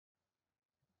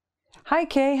Hi,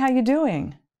 Kay. How you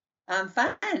doing? I'm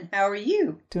fine. How are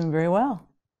you? Doing very well.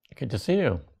 Good to see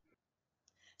you.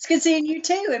 It's good seeing you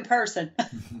too in person.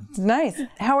 It's nice.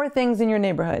 How are things in your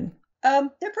neighborhood?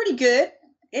 They're pretty good.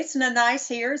 It's nice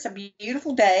here. It's a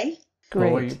beautiful day.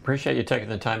 Well, we Great. appreciate you taking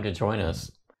the time to join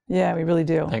us. Yeah, we really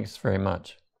do. Thanks very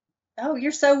much. Oh,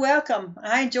 you're so welcome.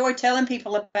 I enjoy telling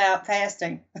people about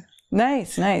fasting.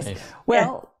 Nice, nice. Nice. Yeah.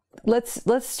 Well,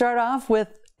 let's start off with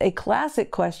a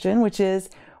classic question, which is,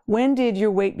 when did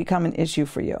your weight become an issue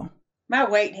for you? My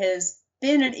weight has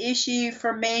been an issue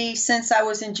for me since I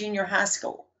was in junior high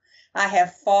school. I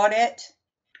have fought it,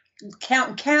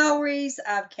 counting calories,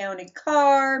 I've counted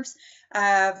carbs,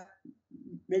 I've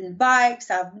ridden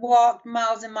bikes, I've walked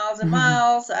miles and miles and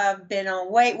miles, I've been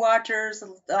on Weight Watchers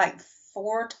like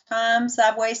 4 times.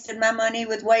 I've wasted my money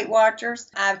with Weight Watchers.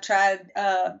 I've tried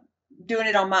doing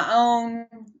it on my own,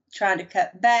 trying to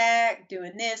cut back,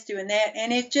 doing this, doing that,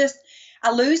 and it just,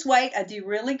 I lose weight. I do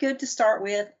really good to start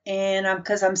with, and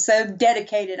because I'm so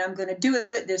dedicated, I'm going to do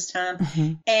it this time.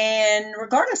 And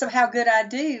regardless of how good I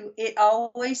do, it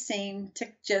always seemed to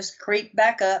just creep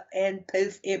back up, and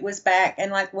poof, it was back.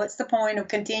 And like, what's the point of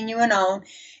continuing on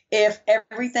if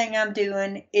everything I'm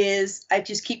doing is I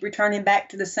just keep returning back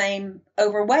to the same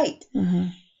overweight?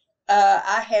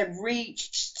 I had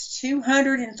reached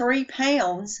 203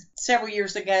 pounds several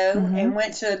years ago and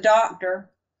went to a doctor,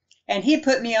 and he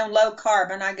put me on low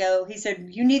carb. And he said,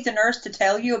 you need the nurse to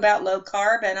tell you about low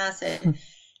carb? And I said,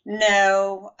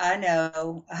 no, I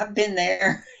know. I've been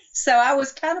there. So I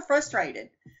was kind of frustrated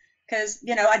because,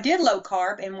 I did low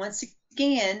carb. And once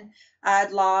again,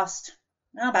 I'd lost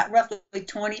about roughly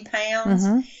 20 pounds.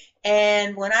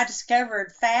 And when I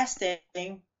discovered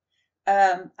fasting,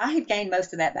 I had gained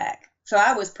most of that back. So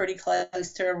I was pretty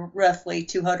close to roughly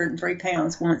 203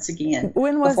 pounds once again.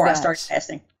 When was before that? I started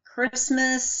fasting.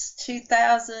 Christmas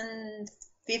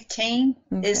 2015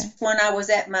 is when I was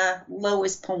at my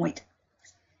lowest point.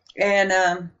 And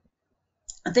I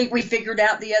think we figured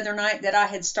out the other night that I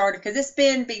had started, because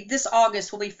this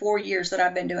August will be 4 years that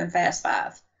I've been doing Fast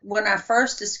 5. When I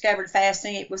first discovered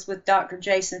fasting, it was with Dr.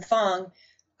 Jason Fung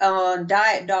on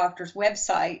Diet Doctor's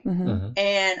website.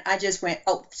 And I just went,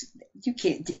 oh, you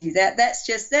can't do that. That's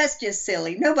just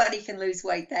silly. Nobody can lose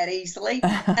weight that easily.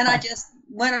 And I just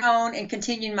went on and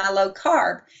continued my low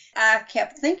carb. I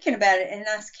kept thinking about it, and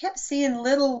I kept seeing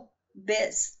little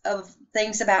bits of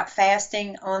things about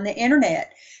fasting on the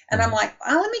internet. And I'm like,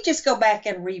 oh, let me just go back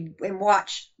and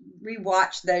rewatch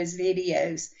those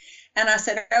videos. And I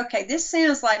said, okay, this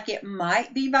sounds like it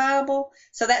might be viable.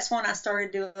 So that's when I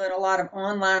started doing a lot of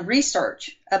online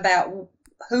research about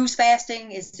who's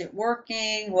fasting, is it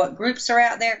working, what groups are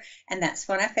out there. And that's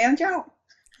when I found y'all.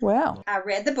 Wow. I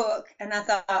read the book, and I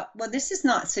thought, well, this is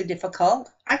not so difficult.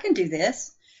 I can do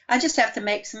this. I just have to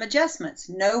make some adjustments.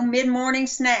 No mid-morning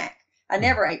snack. I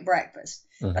never ate breakfast,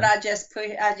 but I just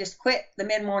quit the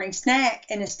mid-morning snack,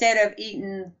 and instead of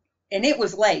eating, and it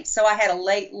was late, so I had a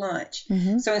late lunch.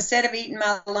 So instead of eating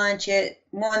my lunch at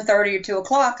 1:30 or 2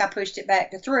 o'clock, I pushed it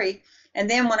back to 3. And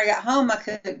then when I got home, I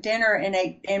cooked dinner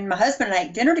and my husband and I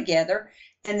ate dinner together.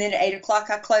 And then at 8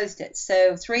 o'clock, I closed it.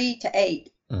 So 3 to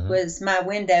 8 was my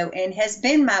window, and has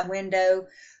been my window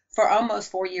for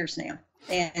almost 4 years now.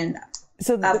 And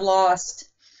So I've lost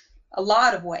a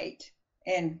lot of weight,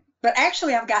 but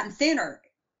actually I've gotten thinner.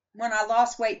 When I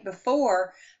lost weight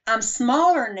before, I'm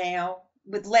smaller now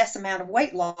with less amount of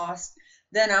weight loss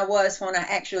than I was when I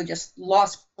actually just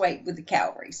lost weight with the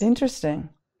calories. Interesting.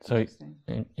 So,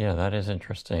 yeah, that is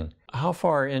interesting. How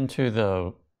far into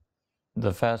the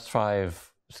Fast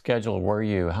 5 schedule were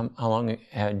you? How long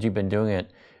had you been doing it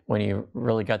when you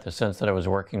really got the sense that it was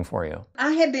working for you?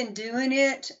 I had been doing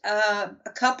it a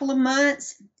couple of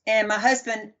months, and my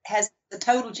husband has the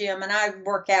Total Gym, and I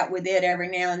work out with it every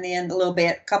now and then a little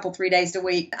bit, 3 days a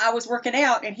week. I was working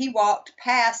out, and he walked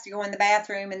past to go in the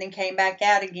bathroom and then came back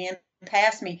out again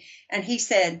past me, and he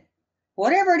said,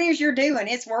 whatever it is you're doing,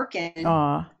 it's working.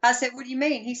 Aw. I said, what do you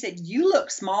mean? He said, you look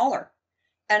smaller.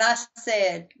 And I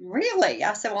said, really?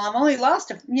 I said, well, I've only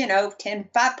lost,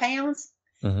 5 pounds.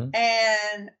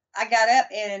 And I got up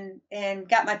and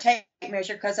got my tape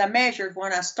measure, because I measured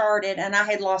when I started, and I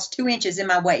had lost 2 inches in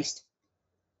my waist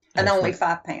and only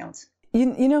 5 pounds.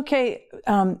 Kay,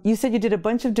 you said you did a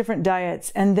bunch of different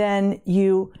diets, and then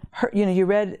you heard, you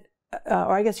read,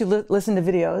 or I guess you listened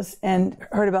to videos and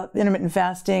heard about intermittent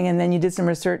fasting, and then you did some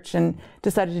research and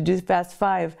decided to do Fast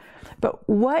 5. But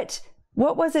what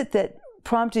was it that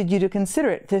prompted you to consider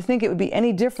it, to think it would be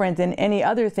any different than any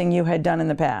other thing you had done in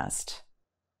the past?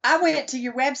 I went to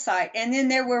your website, and then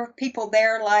there were people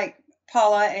there like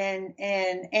Paula and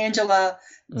Angela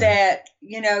that,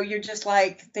 you're just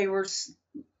like, they were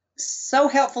so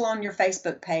helpful on your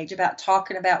Facebook page about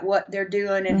talking about what they're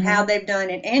doing and how they've done.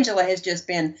 And Angela has just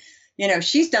been,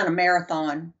 she's done a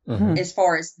marathon as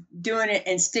far as doing it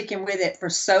and sticking with it for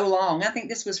so long. I think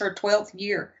this was her 12th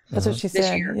year. That's what she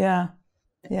said. Year. Yeah.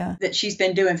 Yeah. That she's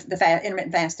been doing the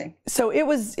intermittent fasting. So it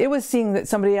was seeing that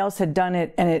somebody else had done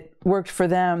it and it worked for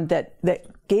them that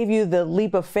gave you the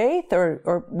leap of faith,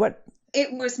 or what?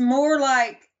 It was more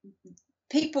like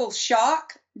people's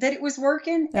shock that it was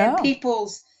working, and people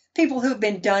who've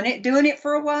been doing it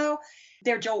for a while,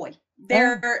 their joy.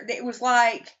 It was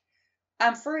like,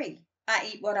 I'm free.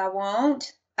 I eat what I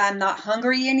want. I'm not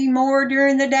hungry anymore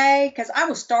during the day, because I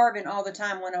was starving all the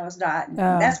time when I was dieting.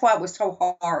 That's why it was so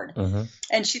hard.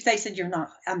 And they said,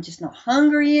 I'm just not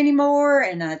hungry anymore.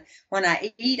 And when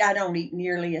I eat, I don't eat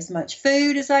nearly as much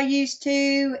food as I used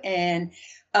to. And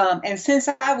since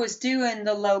I was doing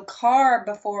the low carb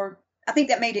before, I think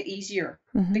that made it easier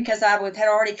because I had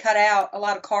already cut out a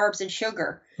lot of carbs and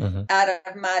sugar out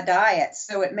of my diet.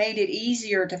 So it made it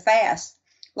easier to fast.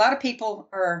 A lot of people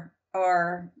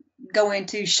are go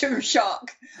into sugar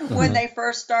shock when they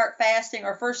first start fasting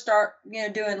or first start,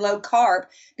 doing low carb,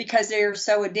 because they're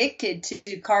so addicted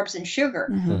to carbs and sugar.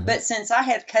 But since I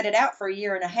had cut it out for a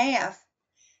year and a half,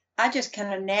 I just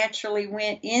kind of naturally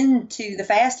went into the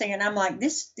fasting, and I'm like,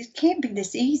 this can't be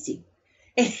this easy.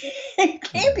 It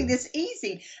can't be this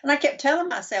easy. And I kept telling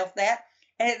myself that.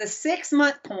 And at the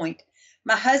 6-month point,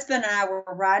 my husband and I were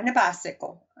riding a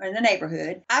bicycle in the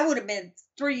neighborhood. I would have been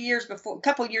a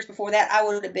couple of years before that, I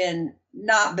would have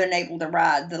not been able to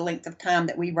ride the length of time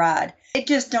that we ride. It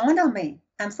just dawned on me,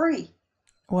 I'm free.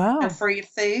 Wow. I'm free of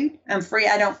food. I'm free.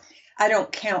 I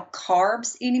don't count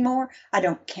carbs anymore. I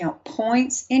don't count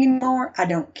points anymore. I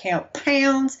don't count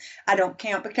pounds. I don't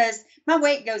count, because my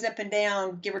weight goes up and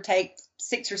down, give or take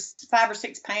 5 or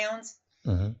 6 pounds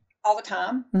all the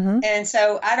time. And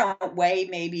so I don't weigh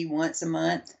maybe once a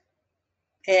month.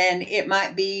 And it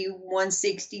might be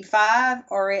 165,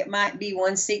 or it might be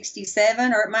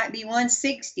 167, or it might be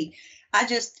 160.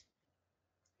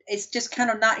 It's just kind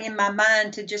of not in my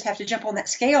mind to just have to jump on that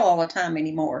scale all the time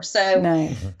anymore. So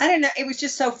I didn't know. It was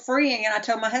just so freeing. And I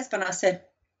told my husband, I said,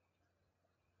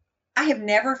 I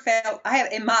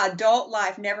have in my adult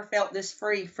life never felt this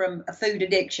free from a food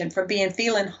addiction, from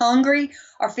feeling hungry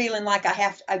or feeling like I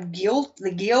have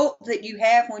the guilt that you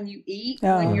have when you eat,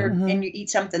 and you eat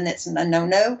something that's a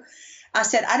no. I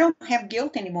said, I don't have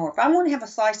guilt anymore. If I want to have a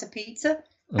slice of pizza,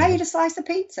 I eat a slice of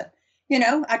pizza.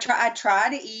 I try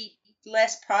to eat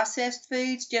less processed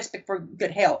foods just for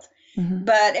good health.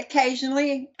 But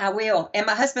occasionally I will. And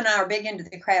my husband and I are big into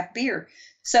the craft beer.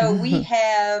 So we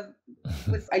have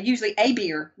usually a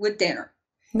beer with dinner.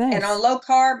 Nice. And on low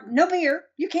carb, no beer.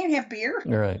 You can't have beer.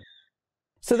 Right.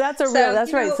 So that's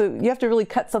right. So you have to really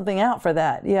cut something out for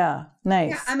that. Yeah.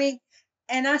 Nice. Yeah,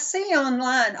 and I see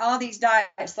online all these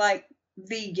diets like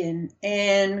vegan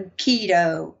and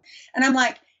keto. And I'm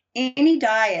like, any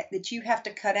diet that you have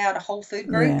to cut out a whole food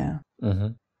group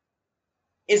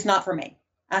is not for me.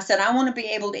 I said, I want to be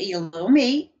able to eat a little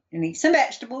meat and eat some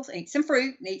vegetables, and eat some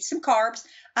fruit, and eat some carbs.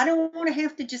 I don't want to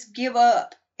have to just give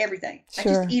up everything.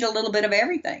 Sure. I just eat a little bit of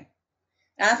everything.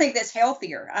 And I think that's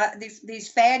healthier.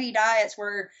 These fatty diets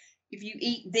where if you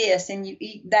eat this and you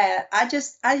eat that, I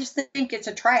just think it's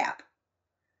a trap,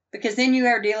 because then you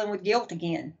are dealing with guilt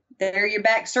again. There you're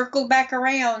circled back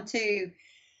around to,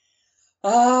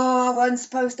 I wasn't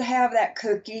supposed to have that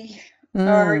cookie.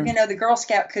 Or, the Girl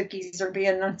Scout cookies are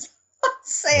being on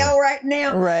sale right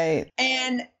now. Right.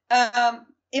 And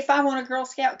if I want a Girl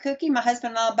Scout cookie, my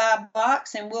husband and I'll buy a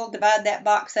box, and we'll divide that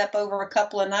box up over a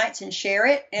couple of nights and share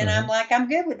it. And I'm like, I'm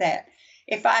good with that.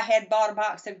 If I had bought a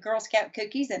box of Girl Scout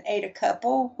cookies and ate a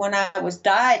couple when I was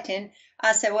dieting,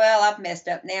 I said, well, I've messed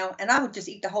up now. And I would just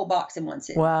eat the whole box in one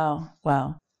sitting. Wow.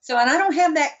 So, and I don't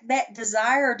have that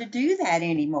desire to do that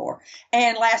anymore.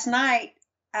 And last night,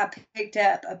 I picked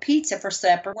up a pizza for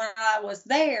supper. When I was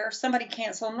there, somebody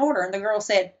canceled an order, and the girl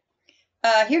said,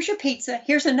 here's your pizza,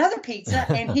 here's another pizza,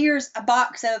 and here's a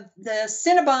box of the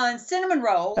Cinnabon cinnamon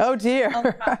rolls. Oh, dear.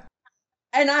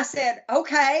 And I said,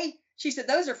 okay. She said,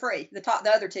 those are free, the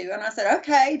other two. And I said,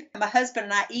 okay. My husband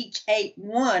and I each ate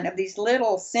one of these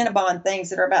little Cinnabon things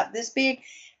that are about this big,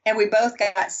 and we both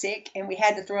got sick, and we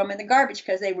had to throw them in the garbage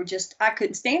because they were I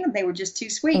couldn't stand them. They were just too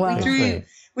sweet. Wow.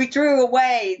 We threw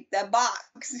away the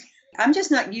box. I'm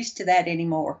just not used to that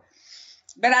anymore.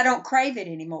 But I don't crave it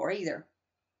anymore either.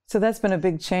 So that's been a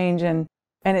big change. And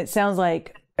it sounds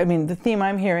like, the theme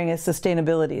I'm hearing is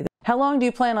sustainability. How long do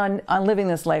you plan on living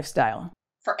this lifestyle?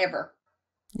 Forever.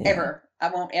 Yeah. Ever. I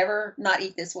won't ever not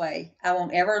eat this way. I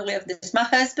won't ever live this. My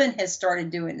husband has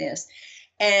started doing this.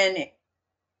 And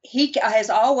he has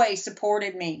always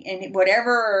supported me in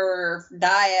whatever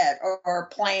diet or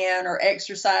plan or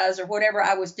exercise or whatever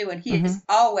I was doing. He has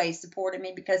always supported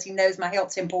me because he knows my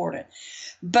health's important.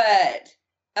 But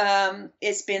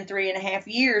it's been 3.5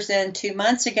 years, and 2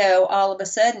 months ago, all of a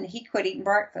sudden, he quit eating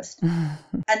breakfast.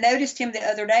 I noticed him the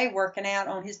other day working out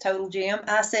on his total gym.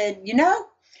 I said,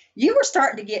 you were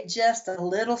starting to get just a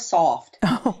little soft.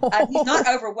 He's not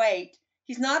overweight.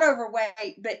 He's not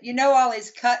overweight, but all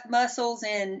his cut muscles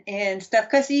and stuff,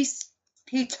 because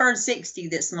he turned 60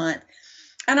 this month.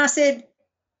 And I said,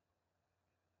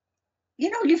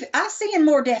 I'm seeing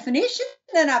more definition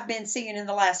than I've been seeing in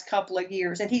the last couple of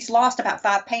years. And he's lost about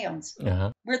 5 pounds.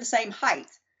 Uh-huh. We're the same height.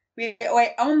 We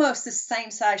weigh almost the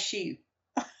same size shoe.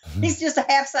 He's just a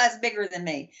half size bigger than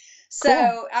me. So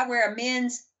cool. I wear a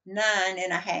men's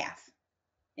 9.5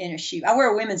 in a shoe. I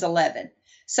wear a women's 11.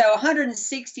 So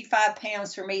 165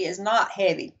 pounds for me is not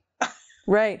heavy.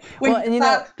 Right.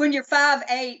 when you're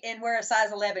 5'8" and wear a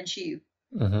size 11 shoe.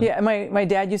 Mm-hmm. Yeah, my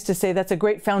dad used to say that's a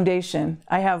great foundation.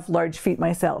 I have large feet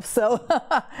myself, so.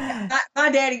 my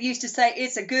daddy used to say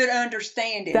it's a good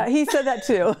understanding. He said that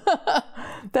too.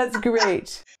 That's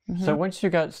great. Mm-hmm. So once you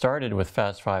got started with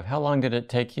Fast 5, how long did it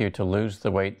take you to lose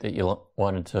the weight that you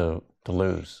wanted to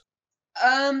lose?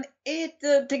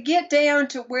 To get down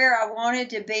to where I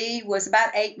wanted to be was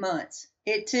about 8 months.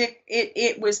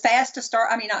 It was fast to start.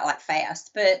 I mean, not like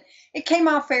fast, but it came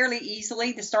off fairly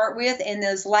easily to start with. And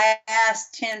those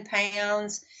last 10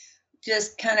 pounds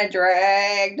just kind of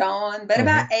dragged on, but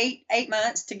about eight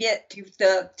months to get to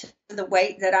the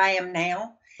weight that I am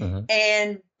now.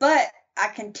 Mm-hmm. But I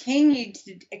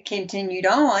continued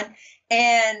on,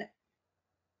 and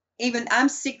even I'm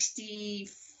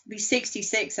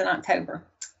 66 in October,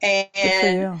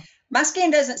 and my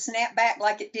skin doesn't snap back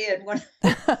like it did when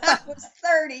I was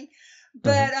 30,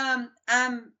 but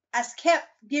I kept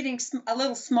getting a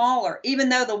little smaller, even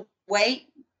though the weight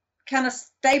kind of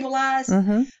stabilized.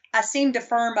 Mm-hmm. I seemed to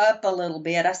firm up a little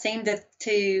bit. I seemed to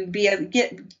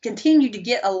continue to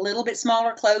get a little bit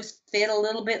smaller, clothes fit a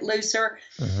little bit looser,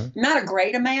 not a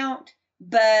great amount,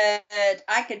 but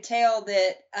I could tell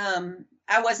that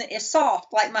I wasn't as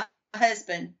soft like my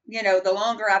husband, the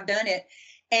longer I've done it.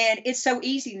 And it's so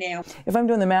easy now. If I'm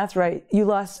doing the math right, you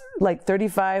lost like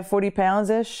 35, 40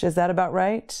 pounds-ish. Is that about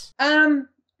right?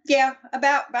 Yeah,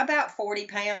 about 40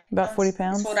 pounds. About 40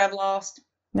 pounds? That's what I've lost.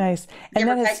 Nice. And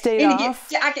that has stayed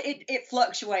off? It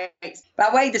fluctuates.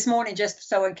 I weighed this morning just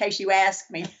so in case you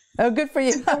ask me. Oh, good for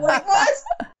you. What it was.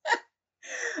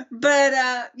 But,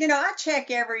 I check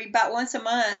about once a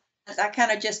month. I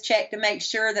kind of just check to make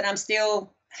sure that I'm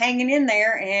still hanging in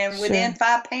there and within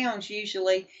 5 pounds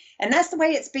usually. And that's the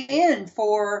way it's been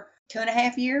for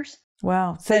 2.5 years.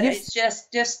 Wow. So it's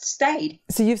just stayed.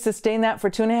 So you've sustained that for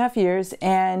 2.5 years,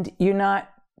 and you're not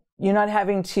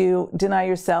having to deny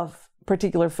yourself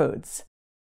particular foods.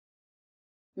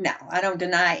 No, I don't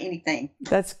deny anything.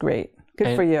 That's great.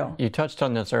 Good for you. You touched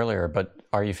on this earlier, but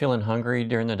are you feeling hungry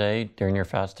during the day, during your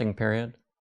fasting period?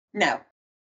 No.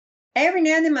 Every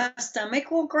now and then my stomach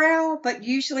will growl, but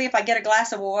usually if I get a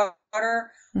glass of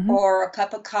water or a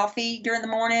cup of coffee during the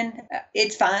morning,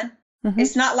 it's fine. Mm-hmm.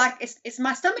 It's not like it's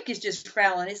my stomach is just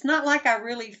growling. It's not like I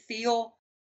really feel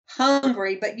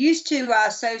hungry, but used to I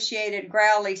associated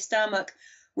growly stomach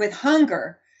with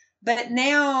hunger. But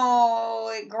now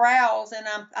it growls and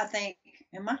I think,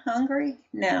 am I hungry?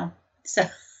 No. So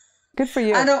good for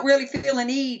you. I don't really feel a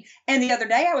need. And the other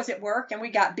day I was at work and we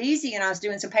got busy and I was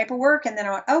doing some paperwork, and then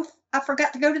I went, I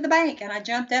forgot to go to the bank. And I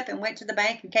jumped up and went to the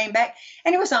bank and came back,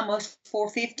 and it was almost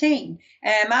 4:15.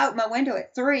 And I opened my window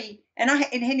at 3, and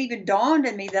it hadn't even dawned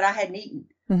on me that I hadn't eaten.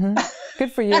 Mm-hmm.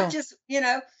 Good for you. I just,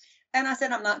 and I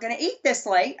said, I'm not going to eat this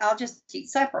late. I'll just eat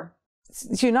supper.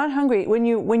 So you're not hungry. When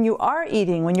you are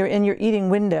eating, when you're in your eating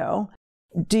window,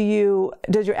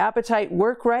 does your appetite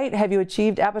work right? Have you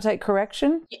achieved appetite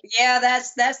correction? Yeah,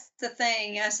 that's the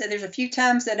thing. I said there's a few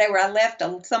times a day where I left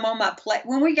some on my plate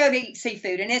when we go to eat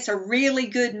seafood, and it's a really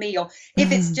good meal.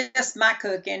 If it's just my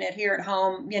cooking it here at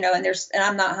home, and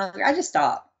I'm not hungry, I just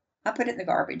stop. I put it in the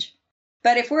garbage.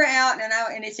 But if we're out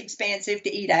and it's expensive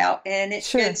to eat out and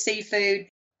it's good seafood,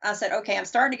 I said, okay, I'm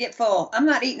starting to get full. I'm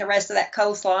not eating the rest of that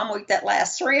coleslaw. I'm gonna eat that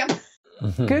last shrimp.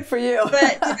 Good for you.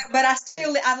 but I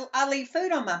still I leave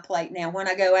food on my plate now when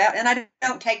I go out, and I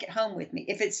don't take it home with me.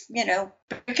 If it's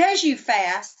because you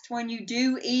fast, when you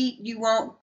do eat, you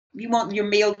want your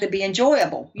meal to be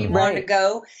enjoyable. You want to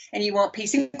go and you want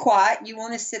peace and quiet. You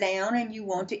want to sit down and you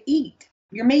want to eat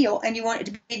your meal and you want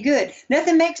it to be good.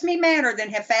 Nothing makes me madder than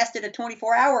have fasted a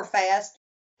 24-hour fast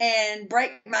and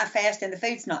break my fast and the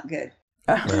food's not good.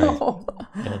 Right.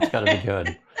 Yeah, it's got to be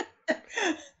good.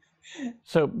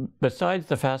 So besides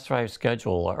the Fast Five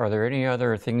schedule, are there any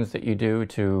other things that you do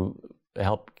to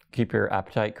help keep your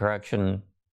appetite correction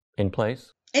in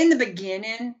place? In the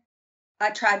beginning, I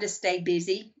tried to stay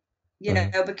busy,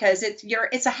 because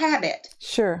it's a habit.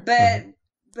 Sure.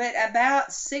 But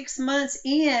about 6 months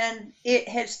in, it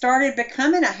had started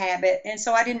becoming a habit, and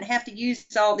so I didn't have to use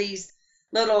all these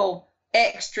little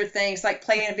extra things like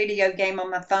playing a video game on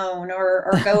my phone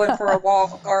or going for a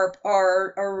walk or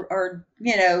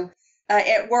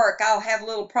at work I'll have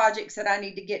little projects that I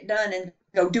need to get done and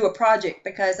go do a project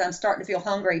because I'm starting to feel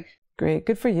hungry. Great.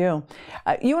 Good for you.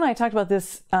 You and I talked about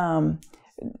this a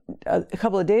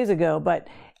couple of days ago,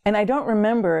 and I don't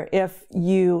remember if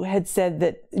you had said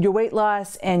that your weight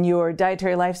loss and your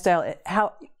dietary lifestyle,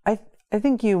 I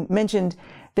think you mentioned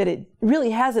that it really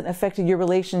hasn't affected your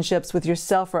relationships with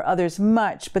yourself or others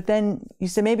much, but then you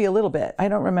said maybe a little bit. I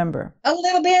don't remember. A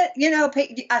little bit,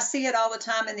 I see it all the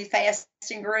time in the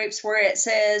fasting groups where it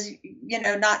says,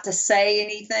 not to say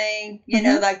anything,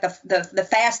 like the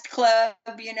fast club,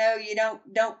 you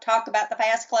don't talk about the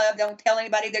fast club. Don't tell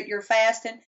anybody that you're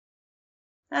fasting.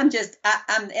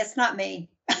 It's not me.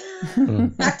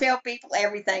 I tell people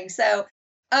everything. So,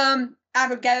 I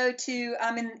would go to,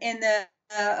 I'm in the,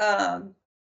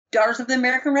 Daughters of the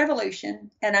American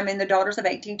Revolution, and I'm in the Daughters of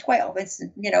 1812. It's,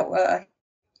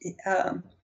 a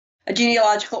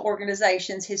genealogical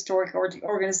organizations, historic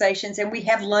organizations, and we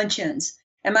have luncheons,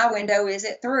 and my window is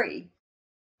at 3.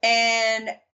 And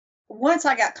once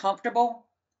I got comfortable,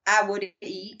 I would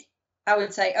eat. I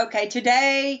would say, okay,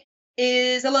 today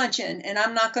is a luncheon, and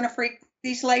I'm not going to freak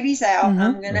these ladies out.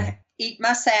 I'm going to eat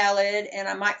my salad, and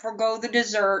I might forgo the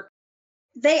dessert.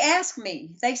 They asked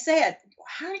me, they said,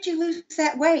 how did you lose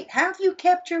that weight? How have you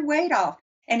kept your weight off?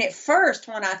 And at first,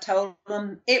 when I told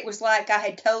them, it was like I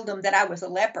had told them that I was a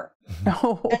leper.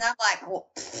 Oh. And I'm like, well,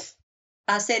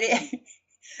 I said,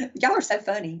 y'all are so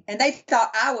funny. And they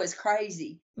thought I was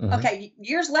crazy. Okay,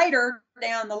 years later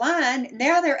down the line,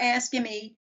 now they're asking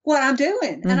me what I'm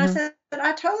doing. And I said, but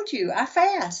I told you, I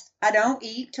fast. I don't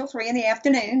eat till 3 p.m,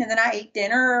 and then I eat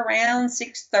dinner around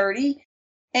 6:30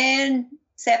 and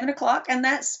 7 o'clock, and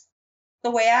that's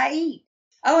the way I eat.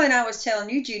 Oh, and I was telling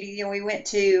you, Judy, we went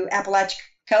to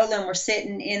Apalachicola and we're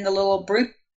sitting in the little brew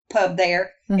pub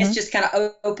there. It's just kind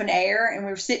of open air, and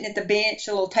we were sitting at the bench,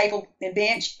 a little table and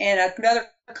bench, and another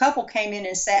couple came in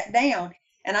and sat down.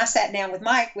 And I sat down with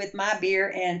Mike with my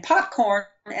beer and popcorn,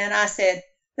 and I said,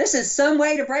 this is some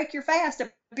way to break your fast,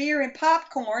 a beer and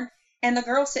popcorn. And the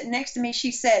girl sitting next to me,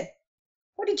 she said,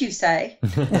 what did you say?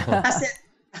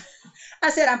 I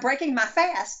said, I'm breaking my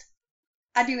fast.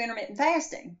 I do intermittent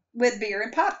fasting with beer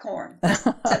and popcorn. I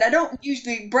said, I don't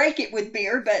usually break it with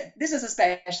beer, but this is a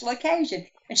special occasion.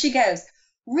 And she goes,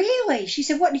 really? She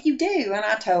said, what do you do? And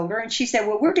I told her, and she said,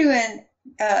 well, we're doing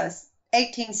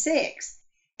 18-6.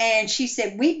 And she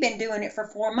said, we've been doing it for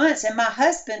 4 months. And my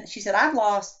husband, she said, I've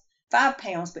lost 5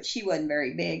 pounds, but she wasn't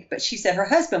very big. But she said her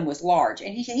husband was large,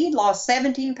 and he'd lost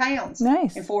 17 pounds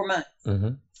in 4 months.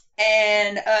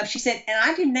 And she said, and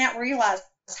I did not realize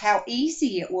how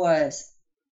easy it was.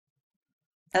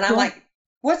 And I'm like,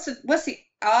 what's the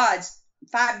odds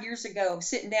 5 years ago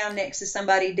sitting down next to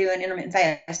somebody doing intermittent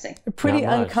fasting? Pretty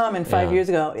uncommon 5 years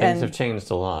ago. Things have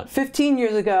changed a lot. 15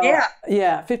 years ago.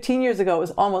 15 years ago, it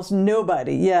was almost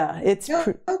nobody. Yeah. It's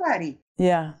nobody.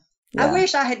 Yeah. I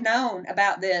wish I had known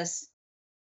about this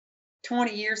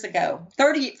 20 years ago,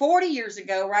 30, 40 years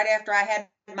ago, right after I had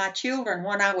my children,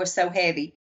 when I was so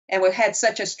heavy and we had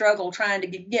such a struggle trying to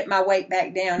get my weight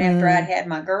back down after I'd had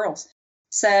my girls.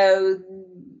 So,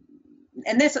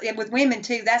 and this with women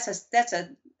too, that's a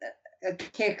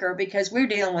kicker, because we're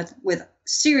dealing with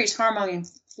serious hormone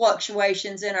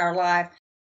fluctuations in our life,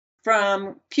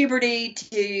 from puberty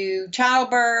to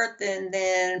childbirth, and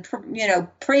then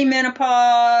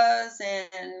premenopause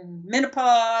and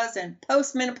menopause and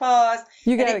postmenopause.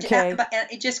 You got it, Kay. And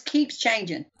it just keeps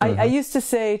changing. I used to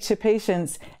say to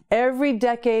patients, every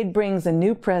decade brings a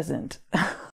new present.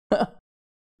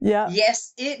 Yeah.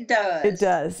 Yes, it does. It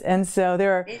does. And so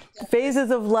there are phases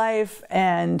of life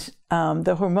and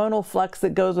the hormonal flux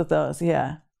that goes with those.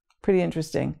 Yeah. Pretty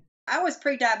interesting. I was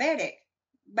pre-diabetic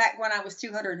back when I was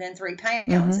 203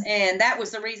 pounds. And that was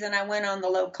the reason I went on the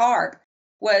low carb,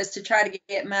 was to try to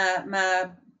get my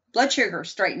blood sugar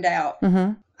straightened out.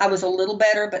 I was a little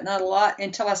better, but not a lot,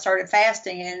 until I started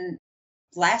fasting. And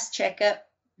last checkup,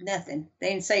 nothing.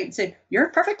 They didn't say, you're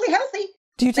perfectly healthy.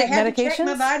 Do you take medications? medications? They had to check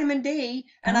my vitamin D,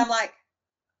 and I'm like,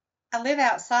 I live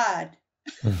outside.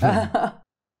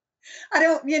 I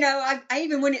don't, I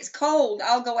even when it's cold,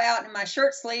 I'll go out in my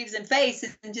shirt sleeves and face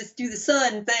and just do the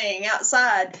sun thing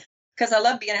outside. because I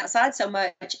love being outside so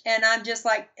much. And I'm just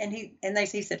like,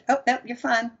 he said, oh, no, you're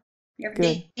fine. Your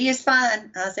D is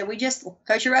fine. I said,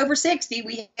 because you're over 60,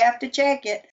 we have to check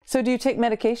it. So do you take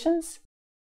medications?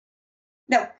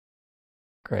 No.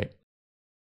 Great.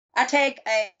 I take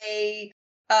a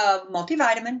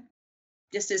multivitamin,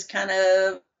 just as kind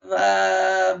of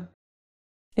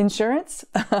insurance.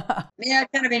 Yeah,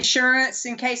 kind of insurance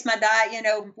in case my diet,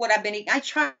 what I've been eating. I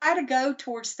try to go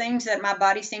towards things that my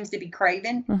body seems to be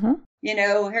craving. Mm-hmm.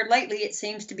 Here lately it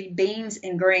seems to be beans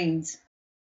and greens.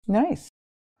 Nice.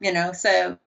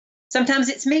 So sometimes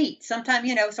it's meat. Sometimes,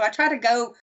 so I try to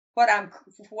go what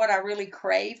I really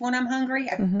crave when I'm hungry.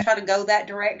 I try to go that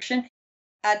direction.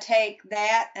 I take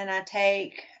that, and I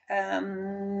take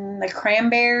a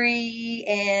cranberry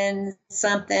and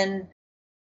something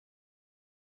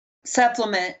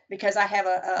supplement, because I have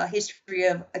a history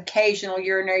of occasional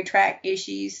urinary tract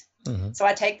issues. Mm-hmm. So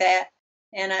I take that,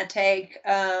 and I take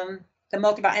the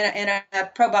multivitamin and a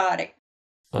probiotic.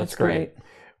 That's great.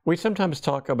 We sometimes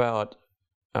talk about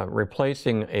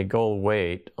replacing a goal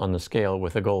weight on the scale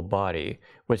with a goal body,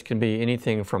 which can be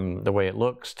anything from the way it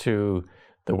looks to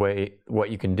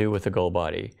what you can do with the goal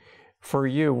body. For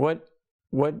you, what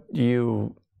do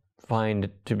you find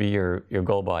to be your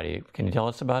goal body? Can you tell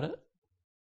us about it?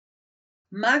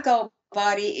 My goal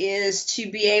body is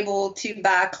to be able to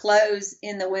buy clothes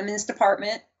in the women's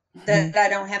department that I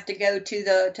don't have to go to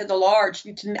the large.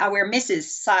 I wear Mrs.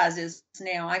 sizes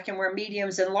now. I can wear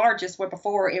mediums and larges, where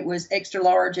before it was extra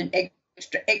large and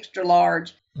extra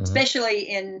large, especially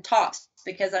in tops,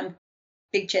 because I'm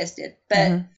big chested.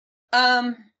 But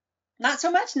not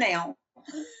so much now.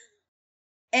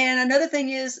 And another thing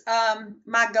is,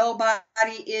 my goal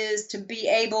body is to be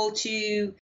able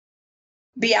to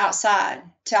be outside,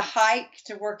 to hike,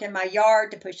 to work in my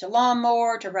yard, to push a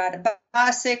lawnmower, to ride a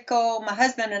bicycle. My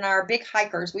husband and I are big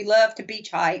hikers. We love to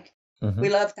beach hike. We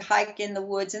love to hike in the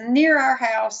woods. And near our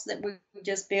house that we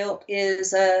just built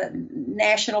is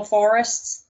national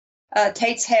forests,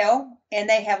 Tate's Hell, and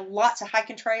they have lots of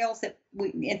hiking trails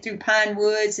and through pine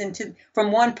woods and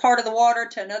from one part of the water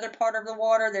to another part of the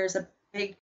water. There's a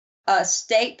big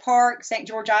state park, St.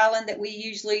 George Island, that we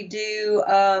usually do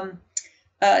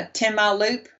 10-mile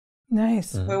loop.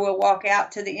 Nice. Where we'll walk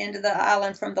out to the end of the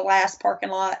island from the last parking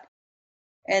lot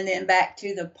and then back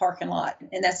to the parking lot.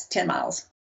 And that's 10 miles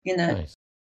in the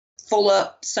full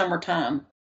up summertime.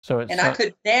 I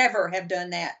could never have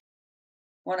done that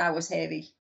when I was heavy.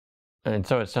 And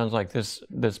so it sounds like this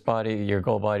body, your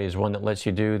goal body, is one that lets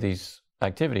you do these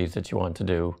activities that you want to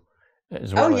do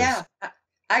as well. Oh, yeah.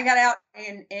 I got out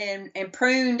and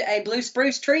pruned a blue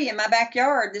spruce tree in my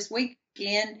backyard this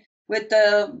weekend with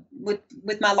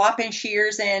my lopping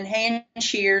shears and hand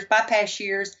shears, bypass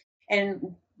shears,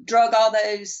 and drug all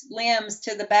those limbs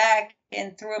to the back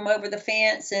and threw them over the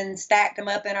fence and stacked them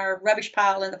up in our rubbish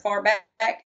pile in the far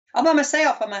back. All by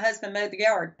myself while my husband mowed the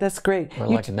yard. That's great. We're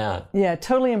liking that. Yeah,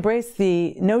 totally embrace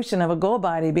the notion of a goal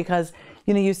body, because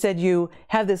you said you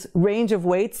have this range of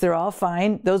weights. They're all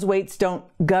fine. Those weights don't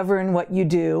govern what you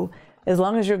do. As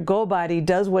long as your goal body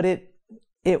does what it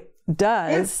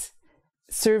does,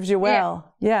 serves you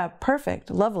well. Yeah, perfect.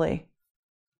 Lovely.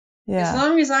 Yeah. As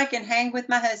long as I can hang with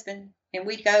my husband and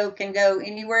we can go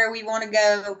anywhere we want to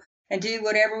go and do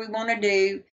whatever we want to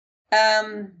do.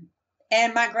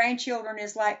 And my grandchildren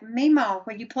is like, Mima,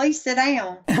 will you please sit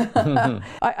down?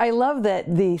 I love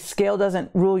that the scale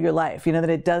doesn't rule your life. That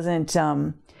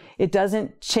it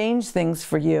doesn't change things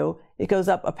for you. It goes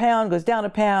up a pound, goes down a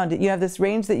pound. You have this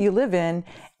range that you live in,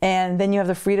 and then you have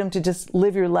the freedom to just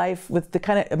live your life with the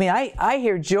kind of, I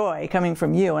hear joy coming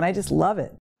from you, and I just love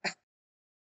it.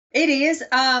 It is.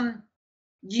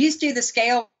 Used to, the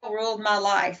scale ruled my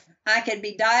life. I could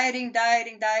be dieting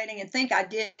and think I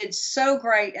did so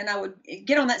great, and I would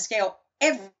get on that scale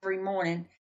every morning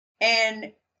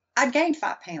and I'd gain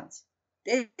 5 pounds.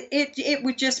 It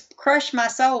would just crush my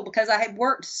soul, because I had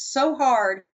worked so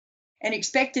hard and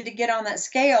expected to get on that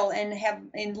scale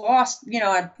and lost,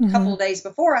 a couple of days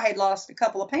before I had lost a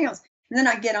couple of pounds. And then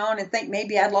I'd get on and think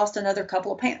maybe I'd lost another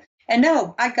couple of pounds. And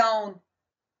no, I'd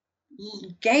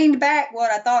gained back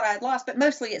what I thought I'd lost, but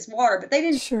mostly it's water. But they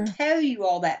didn't tell you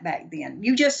all that back then.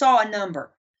 You just saw a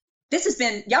number.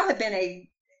 Y'all have been a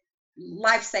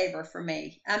lifesaver for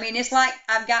me. It's like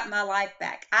I've got my life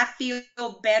back. I feel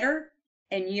better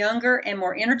and younger and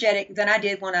more energetic than I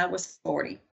did when I was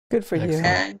 40. Good for you.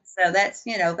 And so that's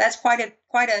quite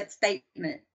a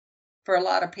statement for a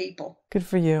lot of people. Good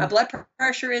for you. My blood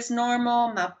pressure is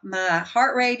normal. My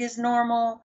heart rate is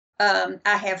normal. I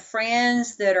have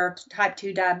friends that are type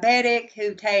 2 diabetic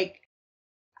who take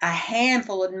a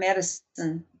handful of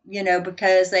medicine,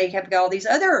 because they have got all these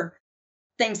other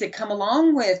things that come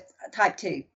along with type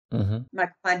 2. Mm-hmm.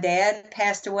 My dad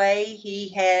passed away. He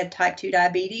had type 2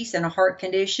 diabetes and a heart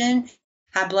condition,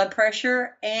 high blood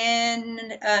pressure,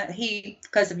 and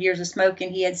because of years of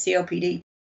smoking, he had COPD.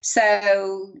 So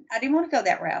I didn't want to go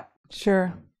that route.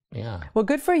 Sure. Yeah. Well,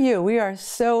 good for you. We are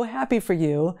so happy for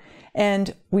you.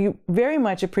 And we very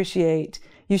much appreciate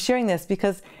you sharing this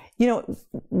because,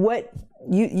 what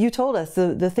you told us,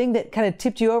 the thing that kind of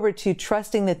tipped you over to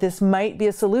trusting that this might be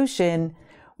a solution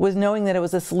was knowing that it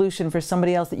was a solution for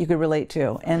somebody else that you could relate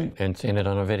to. And seeing it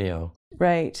on a video.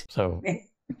 Right. So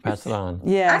pass it on.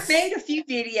 Yes. I've made a few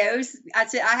videos.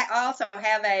 I also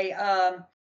have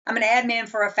I'm an admin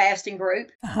for a fasting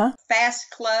group, Fast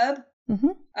Club,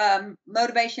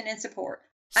 Motivation and Support.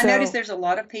 I noticed there's a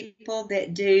lot of people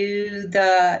that do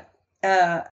the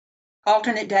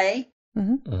alternate day.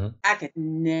 I could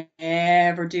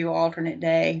never do alternate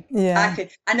day. Yeah.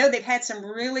 I know they've had some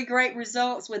really great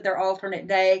results with their alternate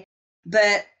day,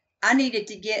 but I needed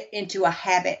to get into a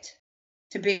habit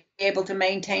to be able to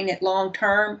maintain it long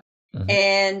term.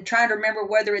 And trying to remember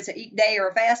whether it's an eat day or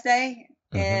a fast day,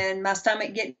 and my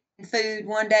stomach getting food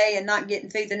one day and not getting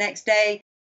food the next day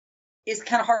is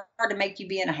kind of hard to make you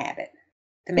be in a habit.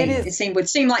 To me, it would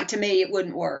seem like to me it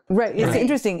wouldn't work. Right. It's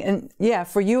interesting. And yeah,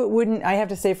 for you, it wouldn't. I have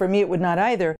to say, for me, it would not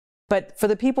either. But for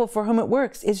the people for whom it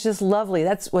works, it's just lovely.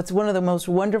 That's what's one of the most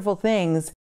wonderful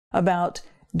things about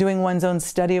doing one's own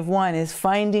study of one is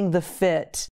finding the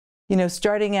fit.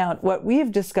 Starting out, what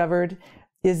we've discovered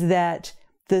is that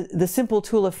the simple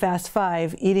tool of Fast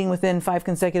 5, eating within 5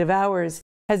 consecutive hours,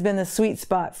 has been the sweet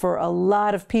spot for a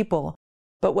lot of people.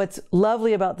 But what's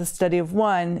lovely about the study of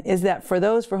one is that for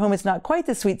those for whom it's not quite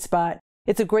the sweet spot,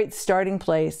 it's a great starting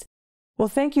place. Well,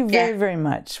 thank you very, very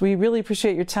much. We really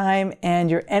appreciate your time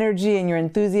and your energy and your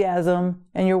enthusiasm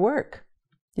and your work.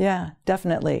 Yeah,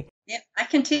 definitely. Yep. I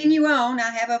continue on.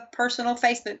 I have a personal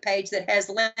Facebook page that has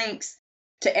links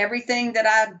to everything that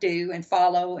I do and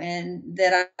follow and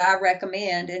that I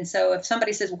recommend. And so if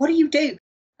somebody says, what do you do?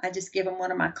 I just give them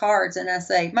one of my cards and I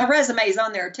say, my resume is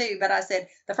on there too, but I said,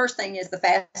 the first thing is the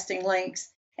fasting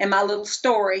links and my little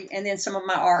story. And then some of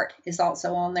my art is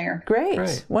also on there.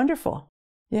 Great. Wonderful.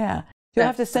 Yeah. You'll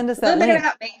have to send us that link. A little bit link.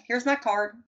 about me. Here's my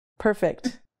card.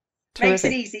 Perfect. Makes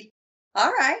it easy.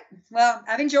 All right. Well,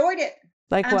 I've enjoyed it.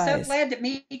 Likewise. I'm so glad to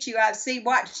meet you. I've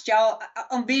watched y'all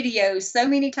on videos so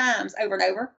many times over and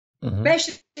over,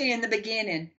 especially in the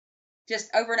beginning.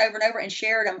 Just over and over and over, and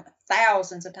shared them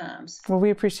thousands of times. Well, we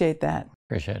appreciate that.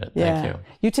 Appreciate it. Yeah. Thank you.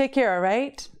 You take care, all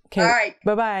right? Okay. All right.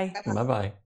 Bye-bye.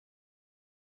 Bye-bye.